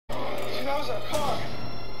That was our car.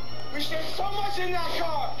 We shared so much in that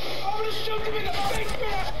car. I'm gonna shoot them in the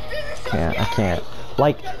face, man. I can't.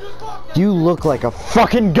 Like, you look like a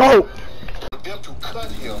fucking goat. For them to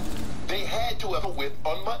cut him, they had to have a whip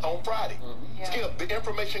on Friday. Skip, the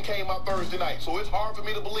information came out Thursday night, so it's hard for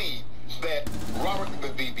me to believe that Robert,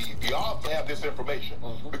 the off have this information.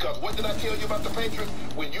 Because what did I tell you about the Patriots?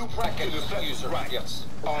 When you practiced right, yes.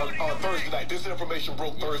 On Thursday night, this information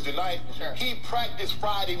broke Thursday night. Sure. He practiced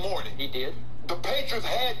Friday morning. He did. The Patriots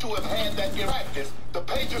had to have had that in practice. The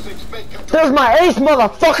Patriots expect you to... There's my ace,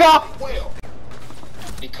 motherfucker! Well,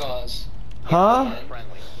 because... Huh?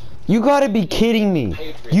 You gotta be kidding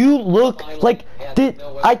me. You look like...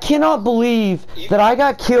 I cannot believe that I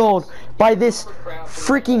got killed by this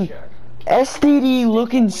freaking STD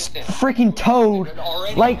looking freaking toad.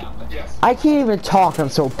 Like, I can't even talk, I'm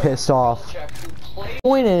so pissed off. The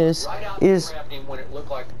point is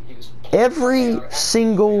every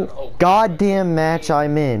single goddamn match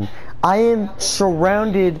I'm in, I am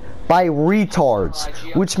surrounded by retards,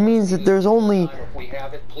 which means that there's only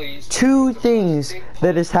two things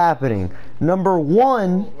that is happening. Number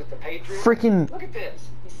one, freaking,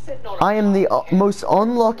 I am the most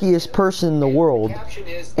unluckiest person in the world,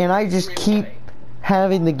 and I just keep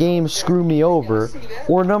having the game screw me over.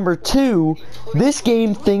 Or number two, this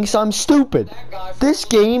game thinks I'm stupid. This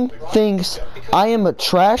game thinks I am a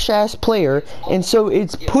trash ass player, and so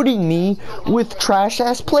it's putting me with trash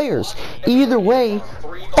ass players. Either way,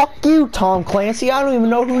 fuck you, Tom Clancy. I don't even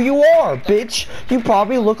know who you are, bitch. You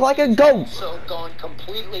probably look like a goat. Gone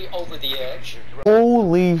completely over the edge.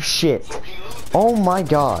 Holy shit. Oh my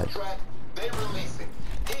god.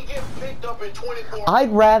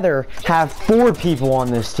 I'd rather have 4 people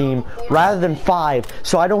on this team rather than 5,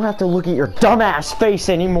 so I don't have to look at your dumbass face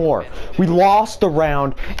anymore. We lost the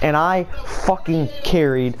round, and I fucking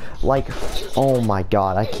carried, like, oh my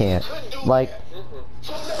god, I can't. Like,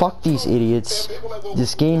 fuck these idiots.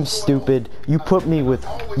 This game's stupid. You put me with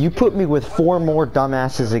 4 more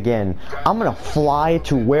dumbasses again. I'm gonna fly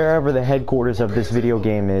to wherever the headquarters of this video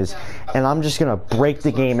game is, and I'm just gonna break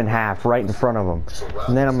the game in half right in front of them.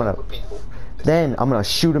 And then I'm gonna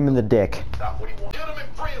shoot him in the dick.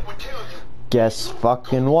 Guess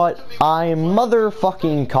fucking what? I'm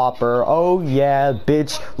motherfucking copper. Oh yeah,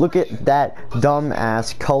 bitch. Look at that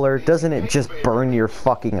dumbass color. Doesn't it just burn your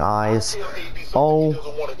fucking eyes? Oh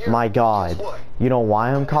my god. You know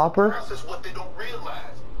why I'm copper?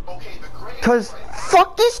 Cause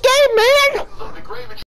fuck this game, man!